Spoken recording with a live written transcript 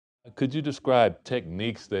Could you describe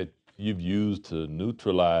techniques that you've used to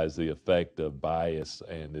neutralize the effect of bias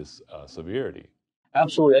and its severity?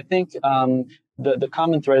 Absolutely. I think the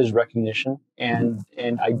common thread is recognition and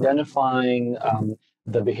identifying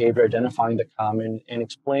the behavior, identifying the common, and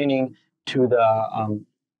explaining to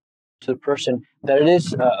the person that it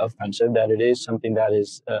is offensive, that it is something that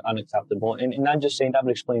is unacceptable, and not just saying that, but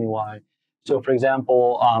explaining why. So, for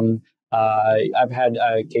example, I've had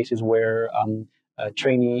cases where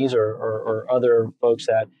trainees or other folks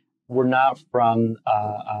that were not from,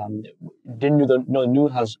 didn't know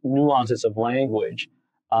the nuances of language,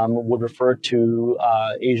 would refer to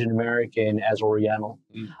Asian American as Oriental.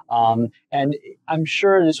 And I'm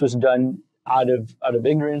sure this was done out of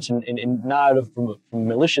ignorance and not from a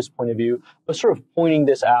malicious point of view, but sort of pointing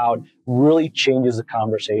this out really changes the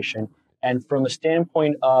conversation. And from a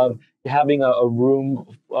standpoint of having a room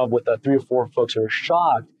with three or four folks that are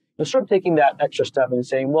shocked, sort of taking that extra step and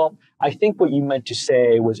saying, well, I think what you meant to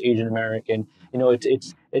say was Asian American.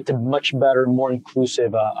 It's a much better, more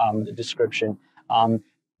inclusive description.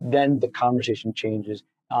 Then the conversation changes.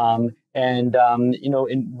 When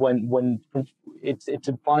it's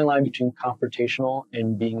a fine line between confrontational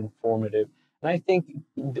and being informative. And I think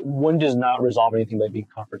one does not resolve anything by being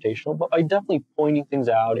confrontational, but by definitely pointing things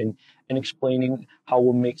out and explaining how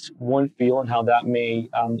it makes one feel and how that may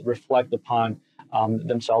reflect upon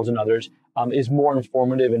themselves and others is more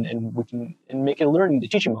informative, and we can make it a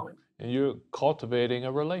teaching moment. And you're cultivating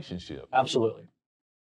a relationship. Absolutely.